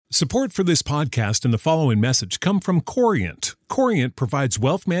Support for this podcast and the following message come from Corient. Corient provides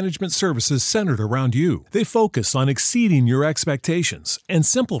wealth management services centered around you. They focus on exceeding your expectations and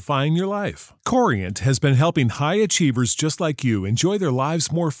simplifying your life. Corient has been helping high achievers just like you enjoy their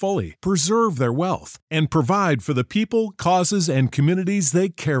lives more fully, preserve their wealth, and provide for the people, causes, and communities they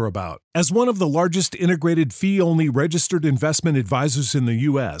care about. As one of the largest integrated fee-only registered investment advisors in the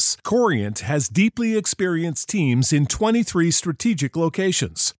U.S., Corient has deeply experienced teams in 23 strategic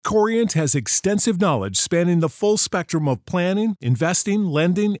locations. Corient has extensive knowledge spanning the full spectrum of planning, investing,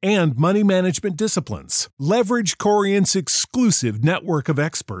 lending, and money management disciplines. Leverage Corient's exclusive network of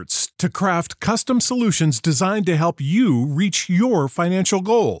experts to craft custom solutions designed to help you reach your financial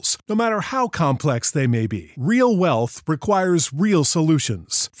goals, no matter how complex they may be. Real wealth requires real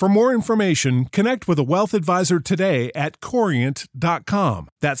solutions. For more information, connect with a wealth advisor today at Corient.com.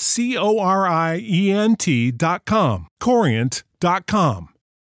 That's Corient.com. Corient.com.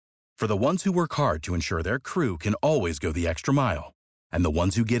 For the ones who work hard to ensure their crew can always go the extra mile, and the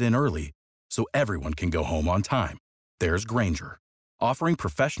ones who get in early so everyone can go home on time, there's Grainger, offering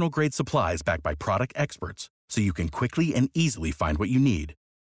professional-grade supplies backed by product experts so you can quickly and easily find what you need.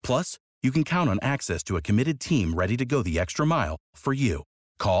 Plus, you can count on access to a committed team ready to go the extra mile for you.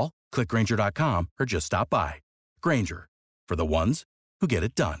 Call, click Grainger.com, or just stop by. Grainger, for the ones who get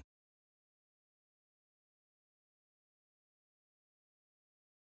it done.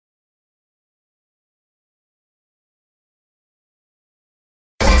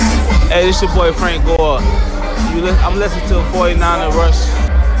 Hey, this your boy Frank Gore. I'm listening to 49er Rush.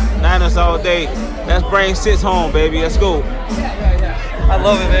 Niners all day. Let's bring 6 home, baby. Let's go. Yeah. I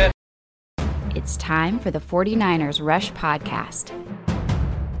love it, man. It's time for the 49ers Rush podcast.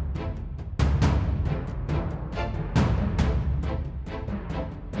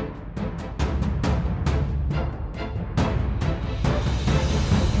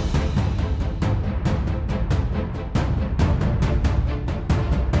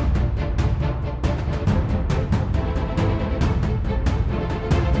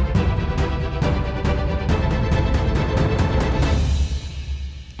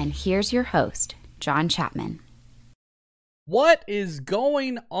 Here's your host, John Chapman. What is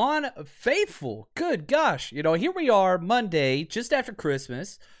going on, faithful? Good gosh. Here we are, Monday, just after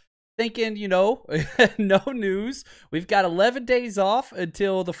Christmas, thinking, no news. We've got 11 days off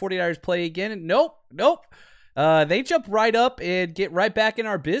until the 49ers play again. Nope. They jump right up and get right back in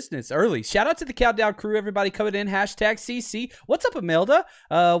our business early. Shout out to the Countdown crew, everybody coming in, #CC. What's up, Imelda?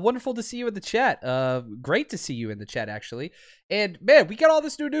 Wonderful to see you in the chat. Great to see you in the chat, actually. And, man, we got all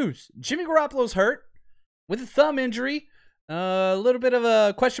this new news. Jimmy Garoppolo's hurt with a thumb injury. A little bit of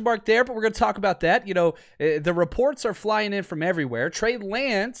a question mark there, but we're going to talk about that. The reports are flying in from everywhere. Trey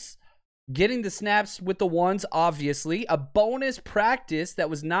Lance getting the snaps with the ones, obviously. A bonus practice that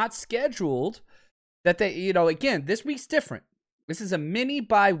was not scheduled. That they, again, this week's different. This is a mini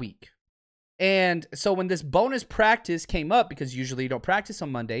bye week. And so when this bonus practice came up, because usually you don't practice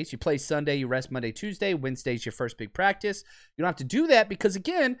on Mondays, you play Sunday, you rest Monday, Tuesday, Wednesday's your first big practice. You don't have to do that because,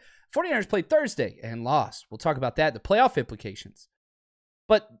 again, 49ers played Thursday and lost. We'll talk about that, the playoff implications.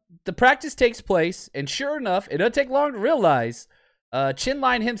 But the practice takes place, and sure enough, it doesn't take long to realize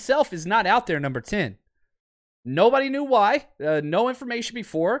Chinline himself is not out there, number 10. Nobody knew why. No information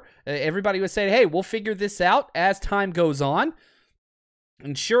before. Everybody was saying, hey, we'll figure this out as time goes on.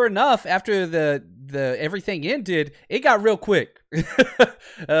 And sure enough, after the everything ended, it got real quick.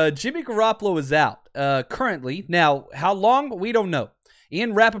 Jimmy Garoppolo is out currently. Now, how long? We don't know.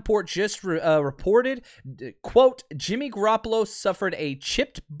 Ian Rappaport just reported, quote, Jimmy Garoppolo suffered a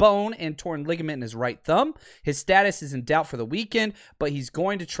chipped bone and torn ligament in his right thumb. His status is in doubt for the weekend, but he's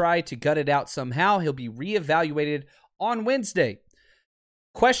going to try to gut it out somehow. He'll be reevaluated on Wednesday.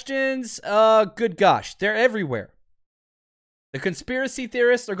 Questions? Good gosh, they're everywhere. The conspiracy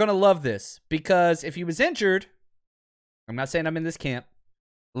theorists are going to love this because if he was injured, I'm not saying I'm in this camp,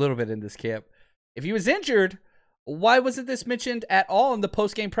 a little bit in this camp. If he was injured, why wasn't this mentioned at all in the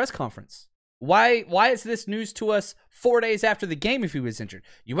post-game press conference? Why is this news to us 4 days after the game if he was injured?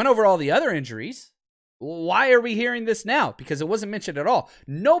 You went over all the other injuries. Why are we hearing this now? Because it wasn't mentioned at all.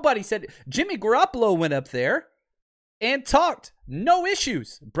 Nobody said. Jimmy Garoppolo went up there and talked. No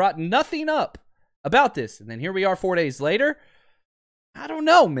issues. Brought nothing up about this. And then here we are 4 days later. I don't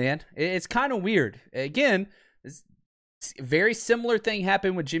know, man. It's kind of weird. Again, this very similar thing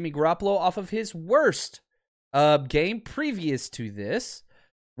happened with Jimmy Garoppolo off of his worst game previous to this,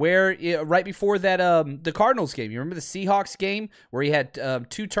 where right before that the Cardinals game. You remember the Seahawks game where he had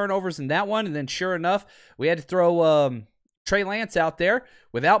 2 turnovers in that one, and then sure enough, we had to throw Trey Lance out there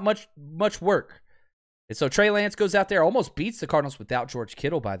without much work. And so Trey Lance goes out there, almost beats the Cardinals without George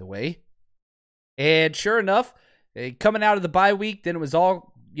Kittle, by the way. And sure enough, coming out of the bye week, then it was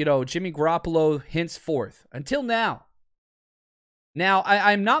all, Jimmy Garoppolo henceforth until now. Now,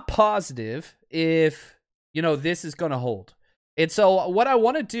 I'm not positive if, this is going to hold. And so what I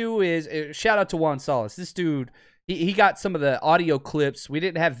want to do is, shout out to Juan Solis. This dude, he got some of the audio clips. We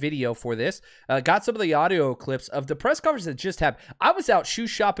didn't have video for this. Got some of the audio clips of the press conference that just happened. I was out shoe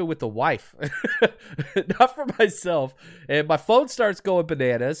shopping with the wife, not for myself. And my phone starts going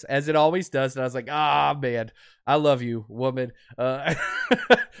bananas, as it always does. And I was like, man, I love you, woman.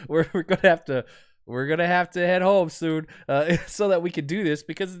 We're gonna have to head home soon so that we can do this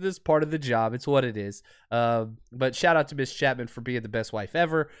because this is part of the job. It's what it is. But shout out to Miss Chapman for being the best wife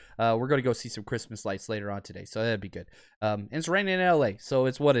ever. We're gonna go see some Christmas lights later on today, so that'd be good. And it's raining in LA, so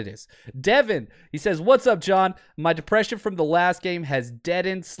it's what it is. Devin, he says, "What's up, John? My depression from the last game has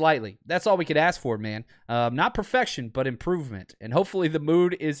deadened slightly. That's all we could ask for, man. Not perfection, but improvement, and hopefully the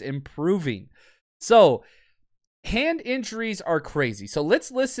mood is improving." So, hand injuries are crazy. So let's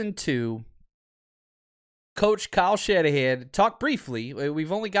listen to Coach Kyle Shanahan talk briefly.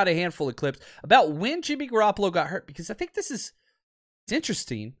 We've only got a handful of clips about when Jimmy Garoppolo got hurt, because I think it's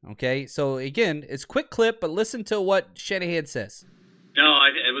interesting. Okay, so again, it's a quick clip, but listen to what Shanahan says. No,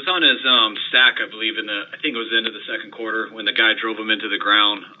 it was on his stack, I believe, I think it was the end of the second quarter when the guy drove him into the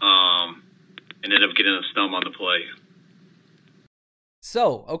ground and ended up getting a stump on the play.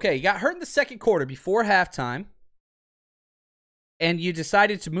 So, okay, he got hurt in the second quarter before halftime, and you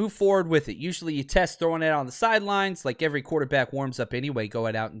decided to move forward with it. Usually you test throwing it on the sidelines, like every quarterback warms up anyway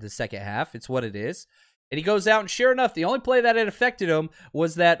going out in the second half. It's what it is. And he goes out, and sure enough, the only play that had affected him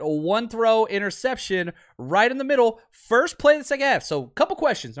was that one-throw interception right in the middle, first play of the second half. So, a couple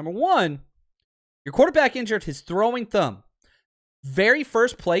questions. Number one, your quarterback injured his throwing thumb. Very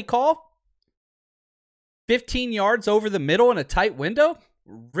first play call, 15 yards over the middle in a tight window?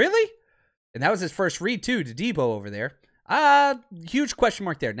 Really? And that was his first read, too, to Debo over there. Huge question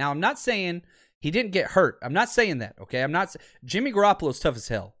mark there. Now, I'm not saying he didn't get hurt. I'm not saying that, okay? Jimmy Garoppolo's tough as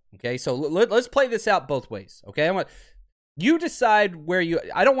hell, okay? So let's play this out both ways, okay? You decide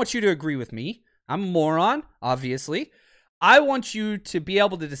I don't want you to agree with me. I'm a moron, obviously. I want you to be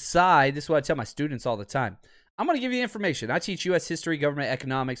able to decide. This is what I tell my students all the time. I'm going to give you the information. I teach U.S. history, government,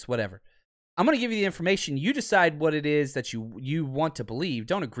 economics, whatever. I'm going to give you the information. You decide what it is that you want to believe.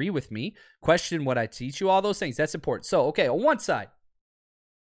 Don't agree with me. Question what I teach you, all those things. That's important. So, okay, on one side,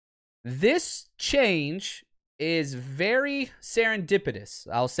 this change is very serendipitous,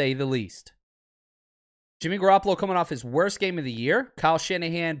 I'll say the least. Jimmy Garoppolo coming off his worst game of the year. Kyle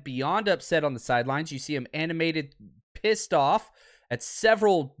Shanahan beyond upset on the sidelines. You see him animated, pissed off at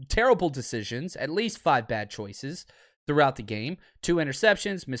several terrible decisions, at least 5 bad choices throughout the game. 2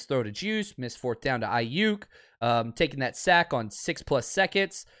 interceptions, missed throw to Juice, missed fourth down to Ayuk, taking that sack on 6+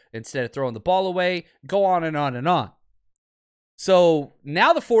 seconds instead of throwing the ball away. Go on and on and on. So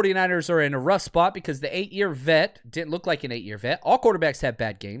now the 49ers are in a rough spot because the 8-year vet didn't look like an 8-year vet. All quarterbacks have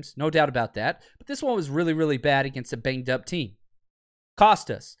bad games, no doubt about that. But this one was really, really bad against a banged-up team. Cost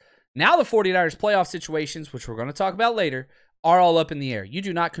us. Now the 49ers playoff situations, which we're going to talk about later, are all up in the air. You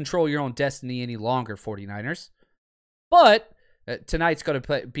do not control your own destiny any longer, 49ers. But tonight's going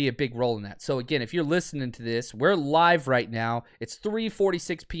to be a big role in that. So, again, if you're listening to this, we're live right now. It's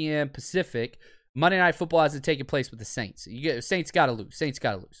 3:46 p.m. Pacific. Monday Night Football hasn't taken place with the Saints. Saints got to lose. Saints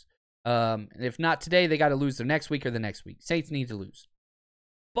got to lose. And if not today, they got to lose the next week or the next week. Saints need to lose.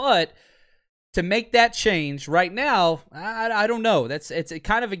 But to make that change right now, I don't know. It's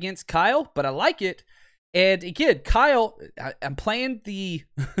kind of against Kyle, but I like it. And again, Kyle, I'm playing the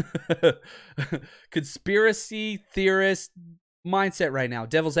conspiracy theorist mindset right now,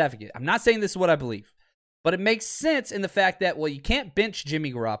 devil's advocate. I'm not saying this is what I believe, but it makes sense in the fact that, well, you can't bench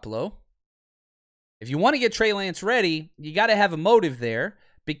Jimmy Garoppolo. If you want to get Trey Lance ready, you got to have a motive there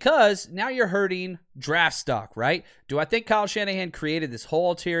because now you're hurting draft stock, right? Do I think Kyle Shanahan created this whole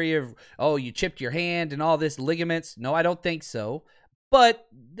ulterior of, you chipped your hand and all this ligaments? No, I don't think so. But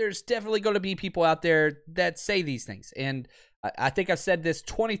there's definitely going to be people out there that say these things. And I think I've said this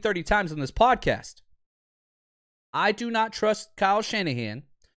 20, 30 times on this podcast. I do not trust Kyle Shanahan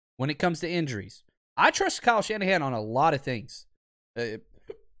when it comes to injuries. I trust Kyle Shanahan on a lot of things.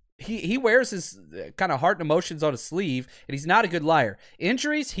 He wears his kind of heart and emotions on his sleeve, and he's not a good liar.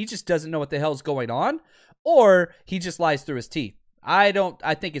 Injuries, he just doesn't know what the hell's going on, or he just lies through his teeth. I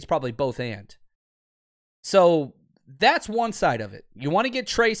think it's probably both and. So that's one side of it. You want to get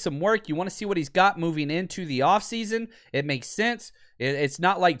Trey some work. You want to see what he's got moving into the offseason. It makes sense. It's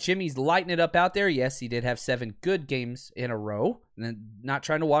not like Jimmy's lighting it up out there. Yes, he did have 7 good games in a row. And not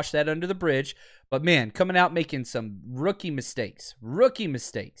trying to wash that under the bridge. But, man, coming out making some rookie mistakes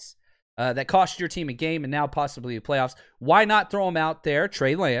that cost your team a game and now possibly the playoffs. Why not throw him out there,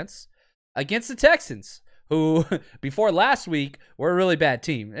 Trey Lance, against the Texans, who before last week were a really bad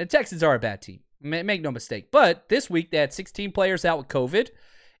team. The Texans are a bad team. Make no mistake. But this week they had 16 players out with COVID,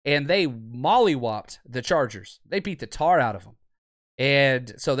 and they mollywopped the Chargers. They beat the tar out of them.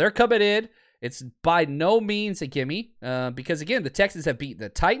 And so they're coming in. It's by no means a gimme because, again, the Texans have beaten the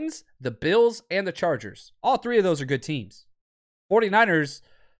Titans, the Bills, and the Chargers. All three of those are good teams. 49ers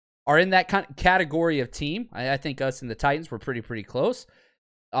are in that kind of category of team. I think us and the Titans were pretty close.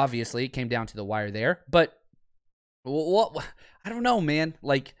 Obviously, it came down to the wire there. But what I don't know, man.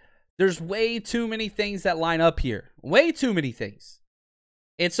 Like, there's way too many things that line up here. Way too many things.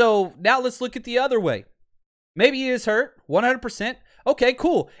 And so now let's look at the other way. Maybe he is hurt, 100%. Okay,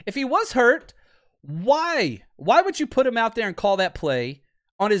 cool. If he was hurt, why? Why would you put him out there and call that play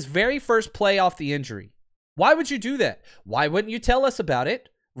on his very first play off the injury? Why would you do that? Why wouldn't you tell us about it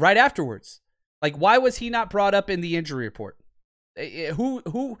right afterwards? Like, why was he not brought up in the injury report?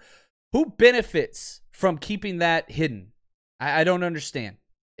 Who benefits from keeping that hidden? I don't understand.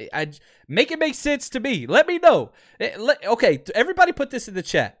 Make it make sense to me. Let me know. Okay, everybody put this in the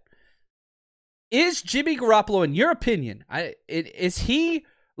chat. Is Jimmy Garoppolo, in your opinion, is he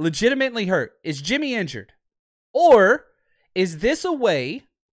legitimately hurt? Is Jimmy injured? Or is this a way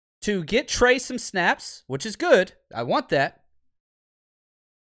to get Trey some snaps, which is good, I want that,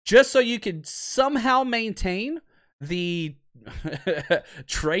 just so you can somehow maintain the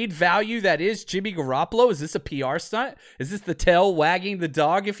trade value that is Jimmy Garoppolo? Is this a PR stunt? Is this the tail wagging the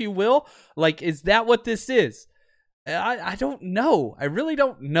dog, if you will? Like, is that what this is? I don't know. I really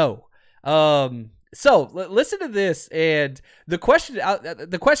don't know. So listen to this, and the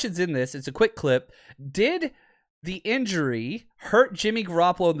question's in this. It's a quick clip. Did the injury hurt Jimmy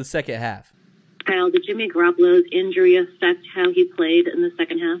Garoppolo in the second half? Kyle, did Jimmy Garoppolo's injury affect how he played in the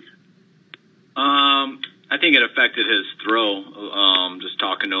second half? I think it affected his throw, just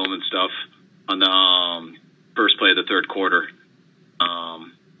talking to him and stuff on the first play of the third quarter.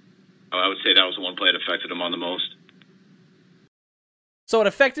 I would say that was the one play that affected him on the most. So it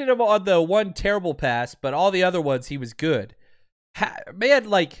affected him on the one terrible pass, but all the other ones, he was good. Man,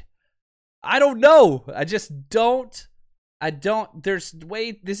 like, I don't know. This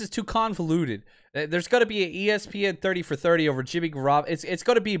is too convoluted. There's got to be an ESPN 30 for 30 over Jimmy Garoppolo. It's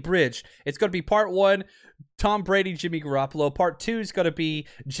going to be a bridge. It's going to be part one, Tom Brady, Jimmy Garoppolo. Part two is going to be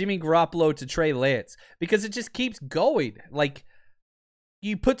Jimmy Garoppolo to Trey Lance, because it just keeps going. Like,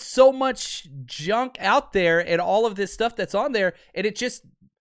 you put so much junk out there and all of this stuff that's on there, and it just,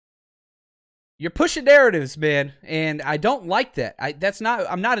 you're pushing narratives, man, and I don't like that.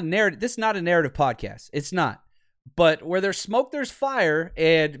 I'm not a narrative. This is not a narrative podcast. It's not. But where there's smoke, there's fire.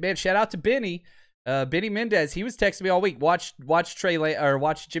 And man, shout out to Benny Mendez. He was texting me all week. Watch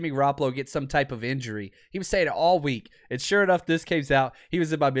Jimmy Garoppolo get some type of injury. He was saying it all week, and sure enough, this came out. He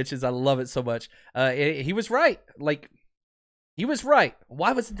was in my mentions. I love it so much. He was right. Like, he was right.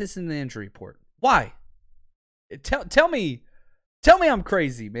 Why wasn't this in the injury report? Why? Tell me I'm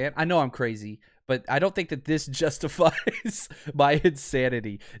crazy, man. I know I'm crazy, but I don't think that this justifies my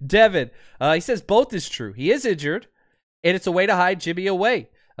insanity. Devin, he says both is true. He is injured, and it's a way to hide Jimmy away.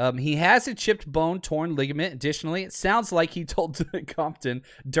 He has a chipped bone, torn ligament. Additionally, it sounds like he told Compton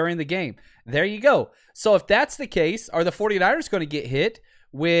during the game. There you go. So if that's the case, are the 49ers going to get hit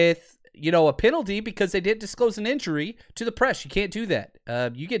with, a penalty because they didn't disclose an injury to the press? You can't do that.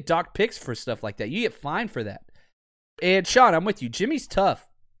 You get docked picks for stuff like that. You get fined for that. And Sean, I'm with you. Jimmy's tough.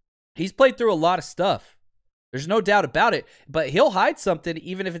 He's played through a lot of stuff. There's no doubt about it. But he'll hide something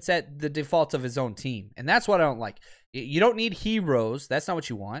even if it's at the default of his own team. And that's what I don't like. You don't need heroes. That's not what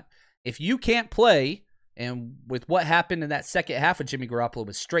you want. If you can't play, and with what happened in that second half of Jimmy Garoppolo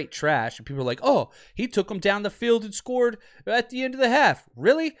was straight trash, and people are like, oh, he took him down the field and scored at the end of the half.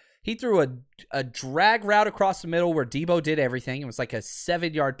 Really? He threw a drag route across the middle where Debo did everything. It was like a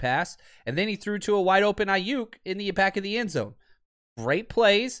 7-yard pass. And then he threw to a wide open Ayuk in the back of the end zone. Great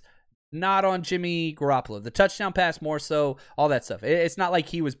plays, not on Jimmy Garoppolo. The touchdown pass more so, all that stuff. It's not like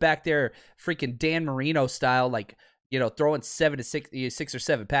he was back there freaking Dan Marino style, like, throwing 6 or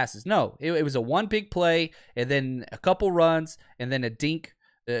 7 passes. No, it was a one big play and then a couple runs and then a dink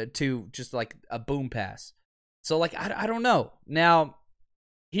to just like a boom pass. So, like, I don't know. Now,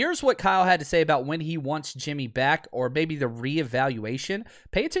 here's what Kyle had to say about when he wants Jimmy back, or maybe the reevaluation.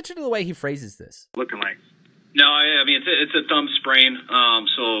 Pay attention to the way he phrases this. Looking like. No, I mean, it's a thumb sprain,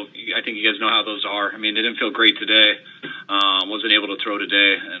 so I think you guys know how those are. I mean, they didn't feel great today. Wasn't able to throw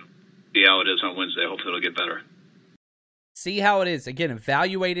today, and see how it is on Wednesday. Hopefully it'll get better. See how it is. Again,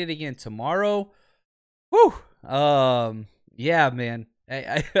 evaluate it again tomorrow. Whew. Yeah, man.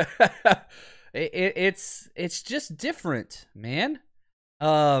 It's just different, man.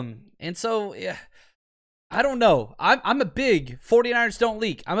 And so, yeah, I don't know. I'm a big 49ers don't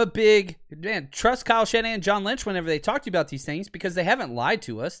leak. I'm a big, man, trust Kyle Shanahan and John Lynch whenever they talk to you about these things because they haven't lied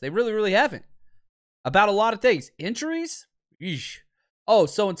to us. They really, really haven't. About a lot of things. Injuries? Yeesh. Oh,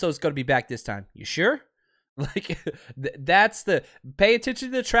 so-and-so is going to be back this time. You sure? Like, that's the, pay attention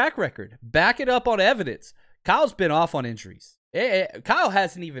to the track record. Back it up on evidence. Kyle's been off on injuries. Kyle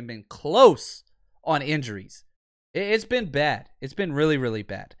hasn't even been close on injuries. It's been bad. It's been really, really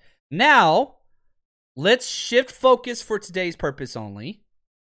bad. Now, let's shift focus for today's purpose only.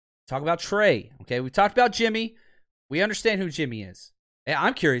 Talk about Trey. Okay, we talked about Jimmy. We understand who Jimmy is.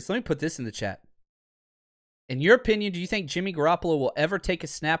 I'm curious. Let me put this in the chat. In your opinion, do you think Jimmy Garoppolo will ever take a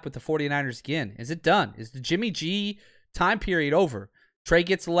snap with the 49ers again? Is it done? Is the Jimmy G time period over? Trey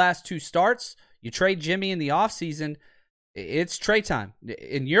gets the last 2 starts. You trade Jimmy in the offseason. It's Trey time.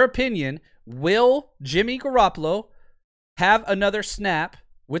 In your opinion, will Jimmy Garoppolo have another snap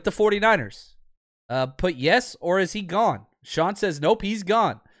with the 49ers? Put yes, or is he gone? Sean says, nope, he's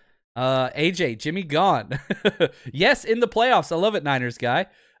gone. AJ, Jimmy gone. Yes, in the playoffs. I love it, Niners guy.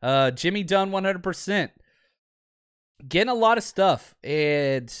 Jimmy done 100%. Getting a lot of stuff.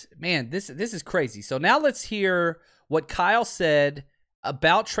 And, man, this is crazy. So now let's hear what Kyle said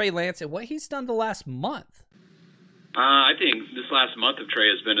about Trey Lance and what he's done the last month. I think this last month of Trey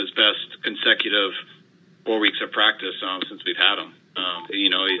has been his best consecutive 4 weeks of practice since we've had him.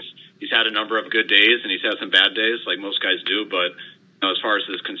 He's had a number of good days and he's had some bad days like most guys do, but as far as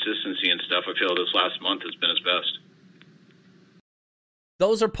his consistency and stuff, I feel this last month has been his best.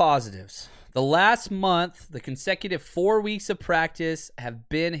 Those are positives. The last month, the consecutive 4 weeks of practice have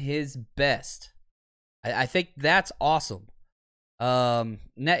been his best. I think that's awesome. And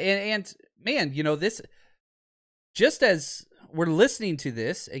man, this, just as we're listening to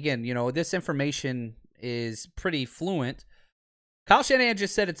this, again, this information is pretty fluent. Kyle Shanahan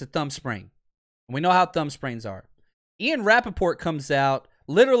just said it's a thumb sprain. We know how thumb sprains are. Ian Rappaport comes out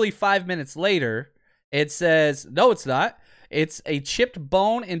literally 5 minutes later. It says, no, it's not. It's a chipped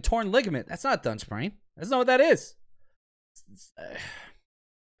bone and torn ligament. That's not a thumb sprain. That's not what that is.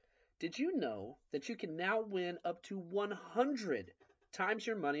 Did you know that you can now win up to 100 times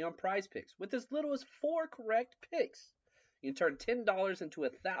your money on Prize Picks with as little as 4 correct picks? You can turn $10 into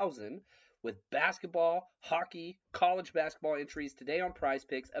 $1,000 with basketball, hockey, college basketball entries today on Prize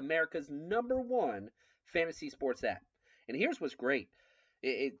Picks, America's #1 fantasy sports app. And here's what's great.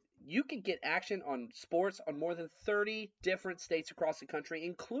 You can get action on sports on more than 30 different states across the country,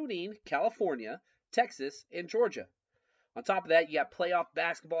 including California, Texas, and Georgia. On top of that, you got playoff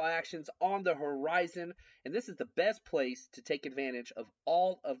basketball actions on the horizon, and this is the best place to take advantage of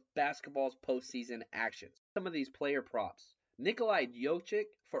all of basketball's postseason actions. Some of these player props. Nikolai Jokic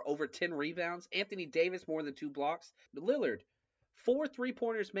for over 10 rebounds, Anthony Davis more than 2 blocks, Lillard 4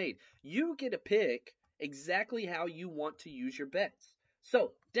 3-pointers made. You get to pick exactly how you want to use your bets.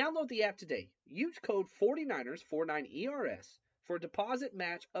 So, download the app today. Use code 49ers, 49ERS, for a deposit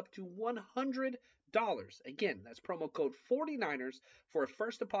match up to $100. Again, that's promo code 49ers for a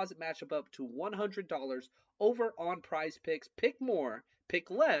first deposit match up to $100 over on Prize Picks. Pick more, pick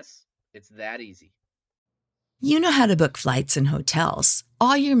less. It's that easy. You know how to book flights and hotels.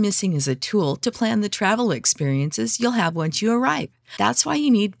 All you're missing is a tool to plan the travel experiences you'll have once you arrive. That's why you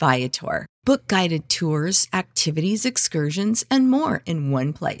need Viator. Book guided tours, activities, excursions, and more in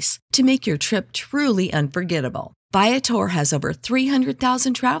one place to make your trip truly unforgettable. Viator has over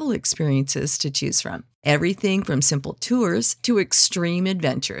 300,000 travel experiences to choose from. Everything from simple tours to extreme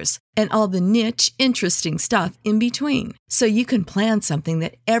adventures and all the niche, interesting stuff in between. So you can plan something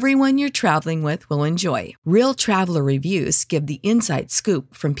that everyone you're traveling with will enjoy. Real traveler reviews give the inside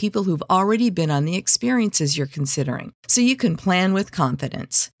scoop from people who've already been on the experiences you're considering. So you can plan with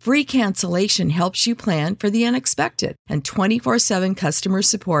confidence. Free cancellation helps you plan for the unexpected. And 24/7 customer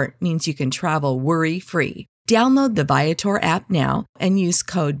support means you can travel worry-free. Download the Viator app now and use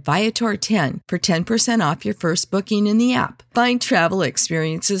code Viator10 for 10% off your first booking in the app. Find travel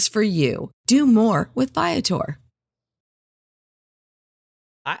experiences for you. Do more with Viator.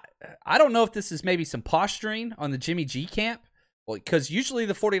 I don't know if this is maybe some posturing on the Jimmy G camp, because usually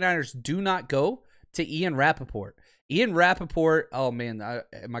the 49ers do not go to Ian Rappaport. Ian Rappaport, oh man,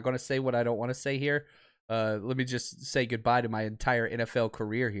 am I going to say what I don't want to say here? Let me just say goodbye to my entire NFL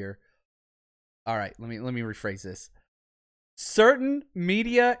career here. All right, let me rephrase this. Certain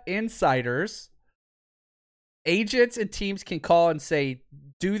media insiders, agents, and teams can call and say,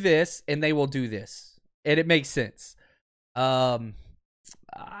 do this, and they will do this. And it makes sense.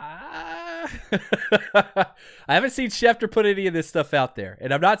 I haven't seen Schefter put any of this stuff out there.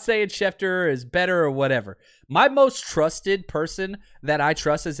 And I'm not saying Schefter is better or whatever. My most trusted person that I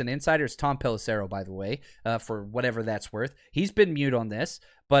trust as an insider is Tom Pelissero, by the way, for whatever that's worth. He's been mute on this.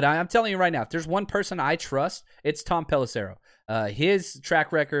 But I'm telling you right now, if there's one person I trust, it's Tom Pelissero. His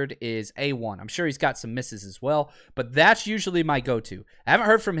track record is A1. I'm sure he's got some misses as well. But that's usually my go-to. I haven't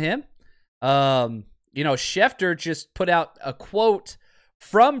heard from him. Schefter just put out a quote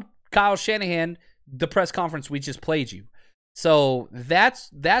from Kyle Shanahan, the press conference we just played you. So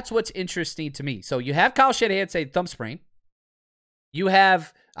that's what's interesting to me. So you have Kyle Shanahan say thumb sprain. You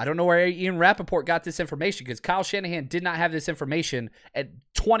have, I don't know where Ian Rappaport got this information because Kyle Shanahan did not have this information at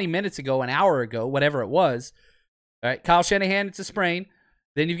 20 minutes ago, an hour ago, whatever it was. All right, Kyle Shanahan, it's a sprain.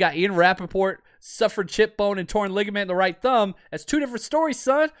 Then you've got Ian Rappaport, suffered chip bone and torn ligament in the right thumb. That's two different stories,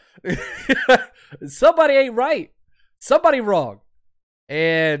 son. Somebody ain't right. Somebody wrong.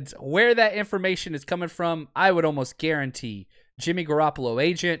 And where that information is coming from, I would almost guarantee Jimmy Garoppolo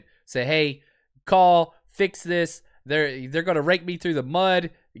agent say, hey, call, fix this. They're going to rake me through the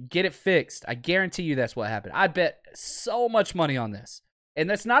mud, get it fixed. I guarantee you that's what happened. I'd bet so much money on this. And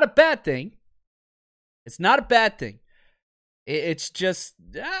that's not a bad thing. It's not a bad thing. It's just,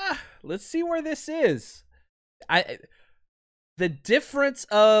 let's see where this is. The difference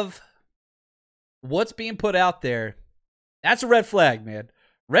of what's being put out there, that's a red flag, man.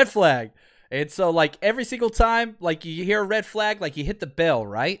 Red flag. And so, like, every single time, like, you hear a red flag, like, you hit the bell,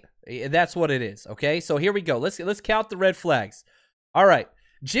 right? That's what it is, okay? So here we go. Let's count the red flags. All right.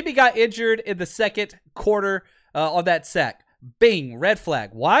 Jimmy got injured in the second quarter on that sack. Bing, red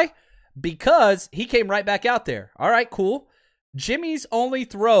flag. Why? Because he came right back out there. All right, cool. Jimmy's only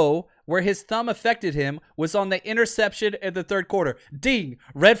throw where his thumb affected him was on the interception in the third quarter. Ding,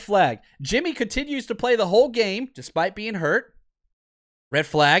 red flag. Jimmy continues to play the whole game despite being hurt. Red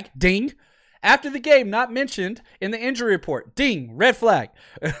flag. Ding. After the game, not mentioned in the injury report. Ding, red flag.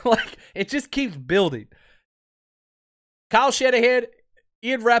 Like, it just keeps building. Kyle Shanahan,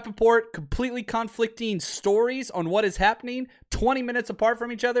 Ian Rappaport, completely conflicting stories on what is happening, 20 minutes apart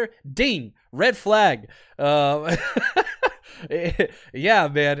from each other. Ding, red flag. Yeah,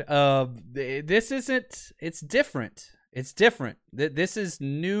 man. This isn't, it's different. It's different. This is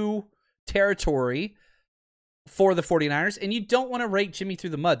new territory for the 49ers, and you don't want to rake Jimmy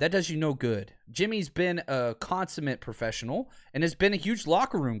through the mud. That does you no good. Jimmy's been a consummate professional and has been a huge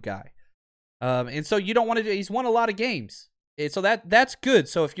locker room guy. And so you don't want to do, he's won a lot of games. And so that's good.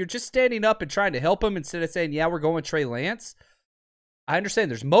 So if you're just standing up and trying to help him instead of saying, yeah, we're going Trey Lance, I understand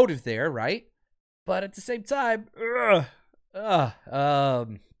there's motive there, right? But at the same time,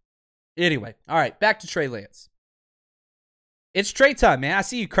 anyway, all right, back to Trey Lance. It's Trey time, man. I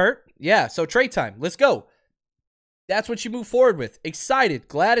see you, Kurt. Yeah, so Trey time. Let's go. That's what you move forward with. Excited.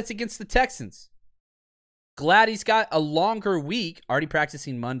 Glad it's against the Texans. Glad he's got a longer week, already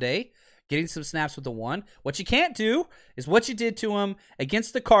practicing Monday, getting some snaps with the one. What you can't do is what you did to him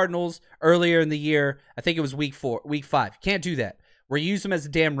against the Cardinals earlier in the year. I think it was week 5. You can't do that. Where you use him as a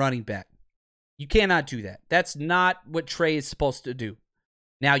damn running back. You cannot do that. That's not what Trey is supposed to do.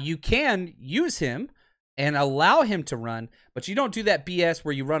 Now, you can use him and allow him to run, but you don't do that BS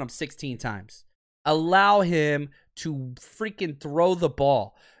where you run him 16 times. Allow him to freaking throw the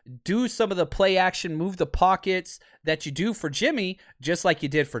ball. Do some of the play action, move the pockets that you do for Jimmy, just like you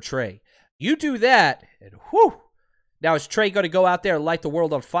did for Trey. You do that, and whew. Now, is Trey going to go out there and light the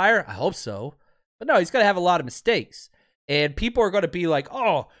world on fire? I hope so. But no, he's going to have a lot of mistakes. And people are going to be like,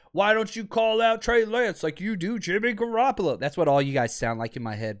 oh, why don't you call out Trey Lance like you do Jimmy Garoppolo? That's what all you guys sound like in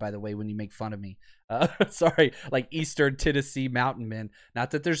my head, by the way, when you make fun of me. Sorry, like Eastern Tennessee Mountain Men.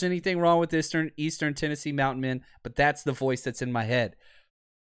 Not that there's anything wrong with Eastern Tennessee Mountain Men, but that's the voice that's in my head.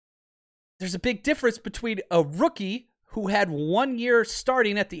 There's a big difference between a rookie who had 1 year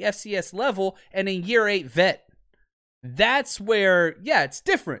starting at the FCS level and a year 8 vet. That's where, yeah, it's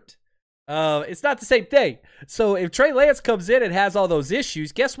different. It's not the same thing. So if Trey Lance comes in and has all those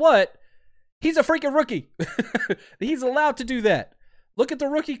issues, guess what? He's a freaking rookie. He's allowed to do that. Look at the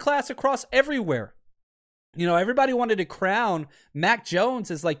rookie class across everywhere. You know, everybody wanted to crown Mac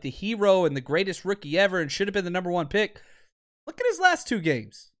Jones as like the hero and the greatest rookie ever and should have been the number 1 pick. Look at his last 2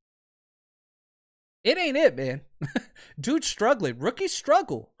 games. It ain't it, man. Dude's struggling. Rookies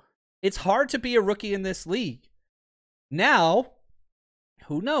struggle. It's hard to be a rookie in this league. Now,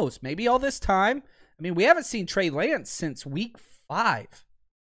 who knows? Maybe all this time. I mean, we haven't seen Trey Lance since week 5.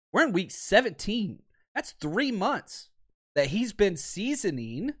 We're in week 17. That's 3 months that he's been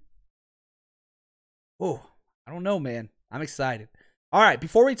seasoning. Oh, I don't know, man. I'm excited. All right,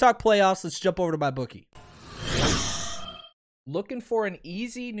 before we talk playoffs, let's jump over to my bookie. Looking for an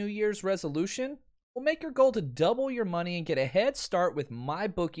easy New Year's resolution? Well, make your goal to double your money and get a head start with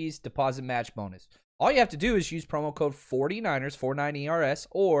MyBookie's deposit match bonus. All you have to do is use promo code 49ers, 49ERS,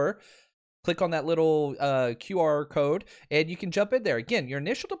 or click on that little QR code, and you can jump in there. Again, your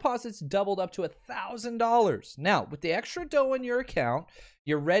initial deposit's doubled up to $1,000. Now, with the extra dough in your account,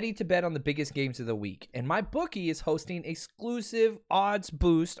 you're ready to bet on the biggest games of the week. And MyBookie is hosting exclusive odds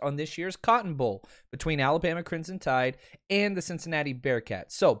boost on this year's Cotton Bowl between Alabama Crimson Tide and the Cincinnati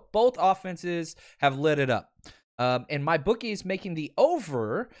Bearcats. So both offenses have lit it up. And MyBookie is making the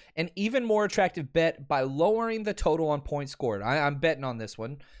over an even more attractive bet by lowering the total on points scored. I'm betting on this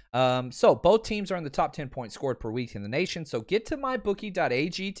one. So both teams are in the top 10 points scored per week in the nation. So get to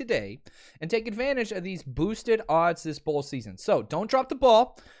mybookie.ag today and take advantage of these boosted odds this bowl season. So don't drop the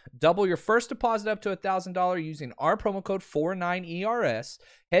ball. Double your first deposit up to $1,000 using our promo code 49ERS.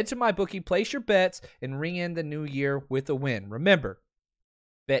 Head to MyBookie, place your bets, and ring in the new year with a win. Remember,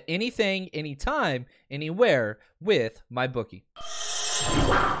 bet anything, anytime, anywhere with MyBookie.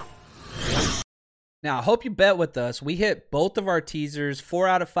 Now, I hope you bet with us. We hit both of our teasers, 4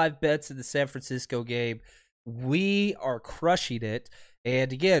 out of 5 bets in the San Francisco game. We are crushing it.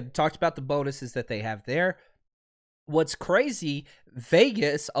 And again, talked about the bonuses that they have there. What's crazy,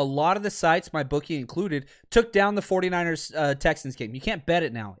 Vegas, a lot of the sites, MyBookie included, took down the 49ers Texans game. You can't bet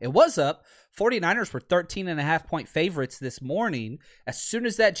it now. It was up. 49ers were 13.5-point favorites this morning. As soon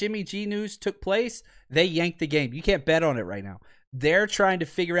as that Jimmy G news took place, they yanked the game. You can't bet on it right now. They're trying to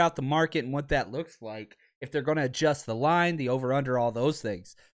figure out the market and what that looks like, if they're going to adjust the line, the over-under, all those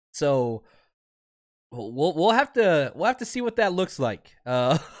things. So we'll have to see what that looks like.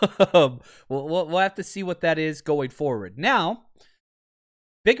 We'll have to see what that is going forward. Now,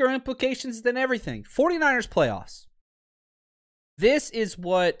 bigger implications than everything. 49ers playoffs. This is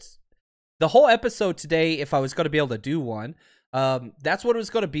what the whole episode today, if I was going to be able to do one, that's what it was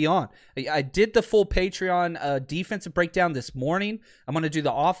going to be on. I did the full Patreon defensive breakdown this morning. I'm going to do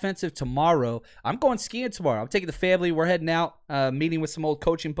the offensive tomorrow. I'm going skiing tomorrow. I'm taking the family. We're heading out, meeting with some old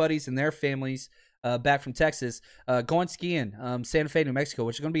coaching buddies and their families back from Texas, going skiing, Santa Fe, New Mexico,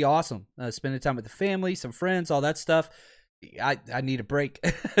 which is going to be awesome. Spending time with the family, some friends, all that stuff. I need a break,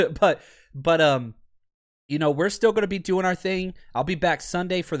 but you know, we're still going to be doing our thing. I'll be back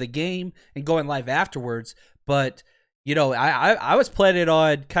Sunday for the game and going live afterwards. But you know, I was planning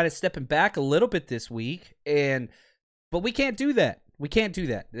on kind of stepping back a little bit this week, but we can't do that. We can't do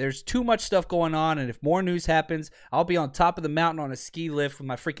that. There's too much stuff going on, and if more news happens, I'll be on top of the mountain on a ski lift with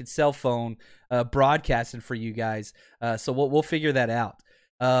my freaking cell phone broadcasting for you guys. So we'll figure that out.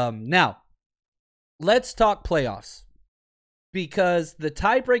 Now, let's talk playoffs, because the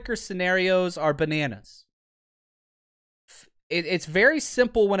tiebreaker scenarios are bananas. It's very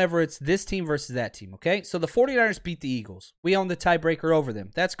simple whenever it's this team versus that team, okay? So the 49ers beat the Eagles. We own the tiebreaker over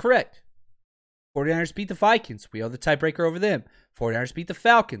them. That's correct. 49ers beat the Vikings. We own the tiebreaker over them. 49ers beat the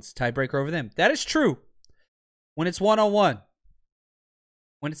Falcons. Tiebreaker over them. That is true when it's one-on-one.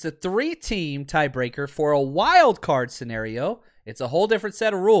 When it's a 3-team tiebreaker for a wild card scenario, it's a whole different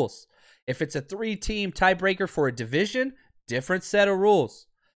set of rules. If it's a 3-team tiebreaker for a division, different set of rules.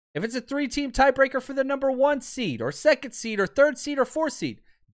 If it's a 3-team tiebreaker for the number 1 seed or 2nd seed or 3rd seed or 4th seed,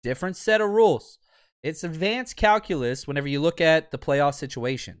 different set of rules. It's advanced calculus whenever you look at the playoff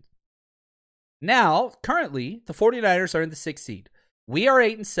situation. Now, currently, the 49ers are in the 6th seed. We are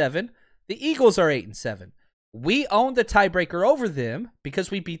 8-7. The Eagles are 8-7. We own the tiebreaker over them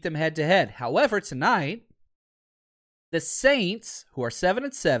because we beat them head-to-head. However, tonight, the Saints, who are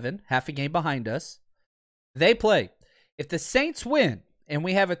 7-7, half a game behind us, they play. If the Saints win, and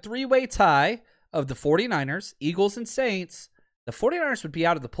we have a 3-way tie of the 49ers, Eagles, and Saints, the 49ers would be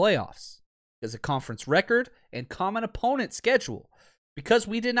out of the playoffs because of conference record and common opponent schedule. Because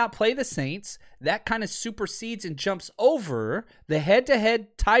we did not play the Saints, that kind of supersedes and jumps over the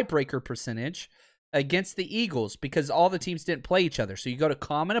head-to-head tiebreaker percentage against the Eagles because all the teams didn't play each other. So you go to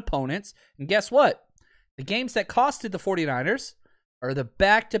common opponents, and guess what? The games that costed the 49ers are the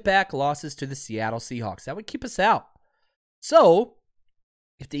back-to-back losses to the Seattle Seahawks. That would keep us out. So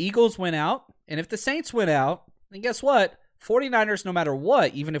if the Eagles win out, and if the Saints win out, then guess what? 49ers, no matter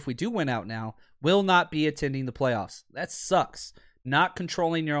what, even if we do win out now, will not be attending the playoffs. That sucks. Not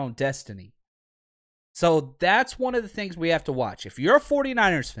controlling your own destiny. So that's one of the things we have to watch. If you're a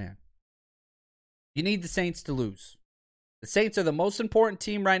 49ers fan, you need the Saints to lose. The Saints are the most important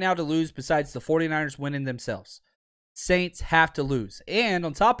team right now to lose besides the 49ers winning themselves. Saints have to lose. And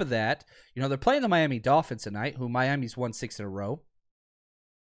on top of that, you know, they're playing the Miami Dolphins tonight, who Miami's won 6 in a row.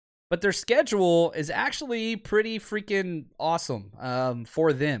 But their schedule is actually pretty freaking awesome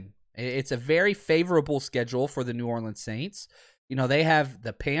for them. It's a very favorable schedule for the New Orleans Saints. You know, they have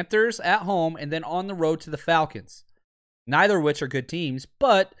the Panthers at home and then on the road to the Falcons. Neither of which are good teams,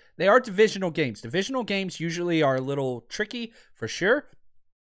 but they are divisional games. Divisional games usually are a little tricky for sure.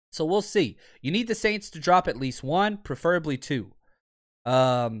 So we'll see. You need the Saints to drop at least one, preferably two.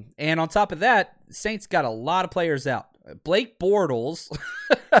 And on top of that, Saints got a lot of players out. Blake Bortles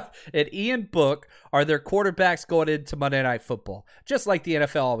and Ian Book are their quarterbacks going into Monday Night Football, just like the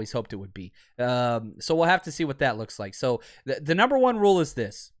NFL always hoped it would be. So we'll have to see what that looks like. So the number one rule is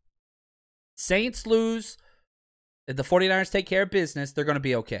this. Saints lose, if the 49ers take care of business, they're going to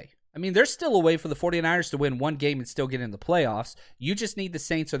be okay. I mean, there's still a way for the 49ers to win one game and still get in the playoffs. You just need the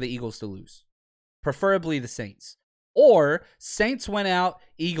Saints or the Eagles to lose, preferably the Saints. Or Saints win out,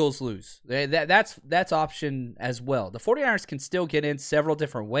 Eagles lose. That's option as well. The 49ers can still get in several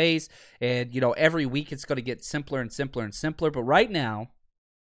different ways, and every week it's going to get simpler and simpler and simpler. But right now,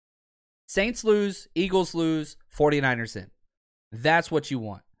 Saints lose, Eagles lose, 49ers in. That's what you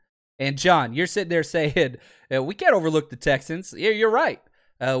want. And John, you're sitting there saying, we can't overlook the Texans. Yeah, you're right.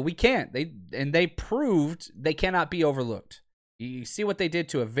 We can't. They proved they cannot be overlooked. You see what they did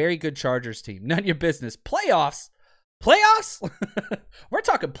to a very good Chargers team. None of your business. Playoffs? We're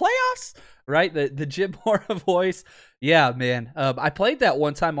talking playoffs, right? The Jim Mora voice. Yeah, man. I played that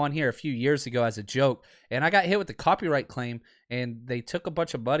one time on here a few years ago as a joke, and I got hit with the copyright claim, and they took a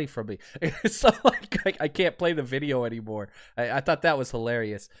bunch of money from me. So I can't play the video anymore. I thought that was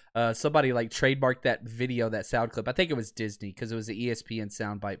hilarious. Somebody trademarked that video, that sound clip. I think it was Disney because it was an ESPN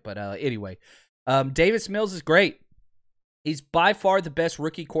soundbite. But anyway, Davis Mills is great. He's by far the best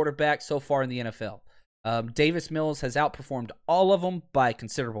rookie quarterback so far in the NFL. Davis Mills has outperformed all of them by a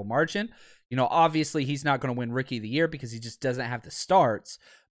considerable margin. Obviously he's not going to win Rookie of the Year because he just doesn't have the starts.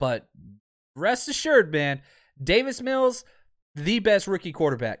 But rest assured, man, Davis Mills, the best rookie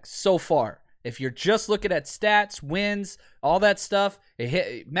quarterback so far. If you're just looking at stats, wins, all that stuff,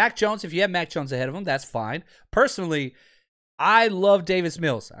 Mac Jones, if you have Mac Jones ahead of him, that's fine. Personally, I love Davis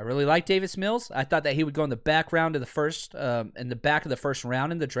Mills. I really like Davis Mills. I thought that he would go in the back round of the first, in the back of the first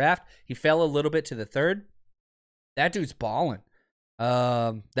round in the draft. He fell a little bit to the third. That dude's balling.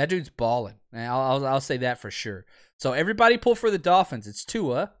 And I'll say that for sure. So everybody pull for the Dolphins. It's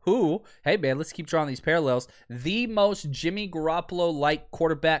Tua, who, hey man, let's keep drawing these parallels. The most Jimmy Garoppolo-like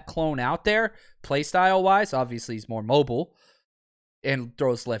quarterback clone out there, play style wise. Obviously, he's more mobile and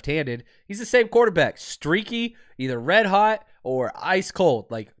throws left-handed. He's the same quarterback, streaky, either red hot or ice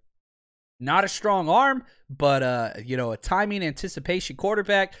cold. Not a strong arm, but a timing anticipation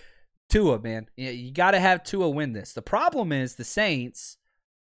quarterback. Tua, man, you got to have Tua win this. The problem is the Saints,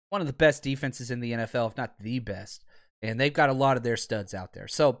 one of the best defenses in the NFL, if not the best, and they've got a lot of their studs out there.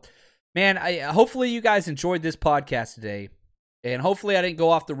 So, man, hopefully you guys enjoyed this podcast today, and hopefully I didn't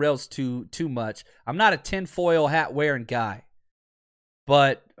go off the rails too much. I'm not a tinfoil hat wearing guy.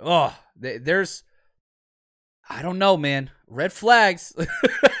 But, there's, I don't know, man. Red flags. There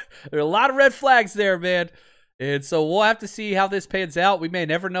are a lot of red flags there, man. And so we'll have to see how this pans out. We may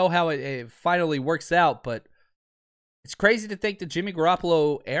never know how it finally works out, but it's crazy to think the Jimmy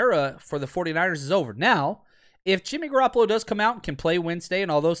Garoppolo era for the 49ers is over. Now, if Jimmy Garoppolo does come out and can play Wednesday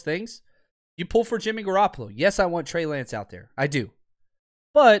and all those things, you pull for Jimmy Garoppolo. Yes, I want Trey Lance out there. I do.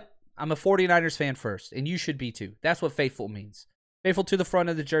 But I'm a 49ers fan first, and you should be too. That's what faithful means. Faithful to the front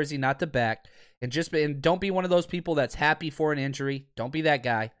of the jersey, not the back. And don't be one of those people that's happy for an injury. Don't be that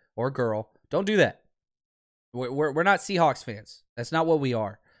guy or girl. Don't do that. We're not Seahawks fans. That's not what we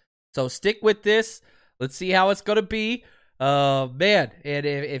are. So stick with this. Let's see how it's going to be. Man, and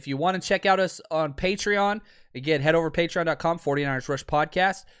if you want to check out us on Patreon, again, head over to patreon.com, 49ers Rush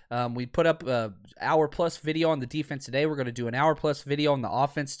Podcast. We put up an hour-plus video on the defense today. We're going to do an hour-plus video on the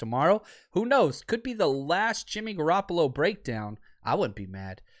offense tomorrow. Who knows? Could be the last Jimmy Garoppolo breakdown. I wouldn't be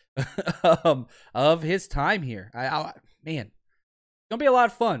mad. Of his time here. Man, it's going to be a lot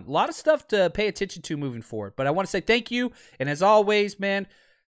of fun. A lot of stuff to pay attention to moving forward. But I want to say thank you. And as always, man,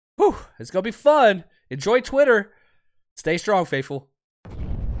 it's going to be fun. Enjoy Twitter. Stay strong, faithful.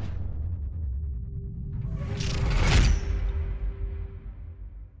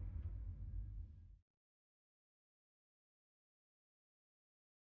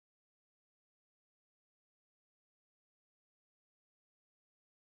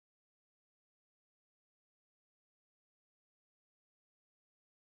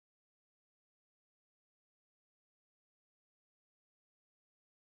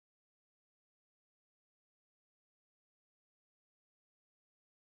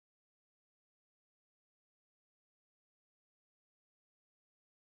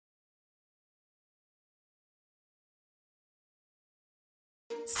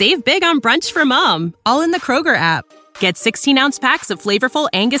 Save big on brunch for mom, all in the Kroger app. Get 16-ounce packs of flavorful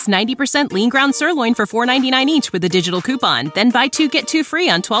Angus 90% lean ground sirloin for $4.99 each with a digital coupon. Then buy 2, get 2 free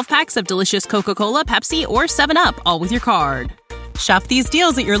on 12 packs of delicious Coca-Cola, Pepsi, or 7-Up, all with your card. Shop these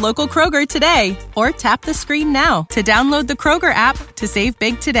deals at your local Kroger today, or tap the screen now to download the Kroger app to save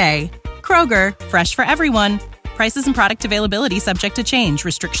big today. Kroger, fresh for everyone. Prices and product availability subject to change.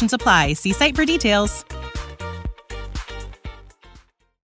 Restrictions apply. See site for details.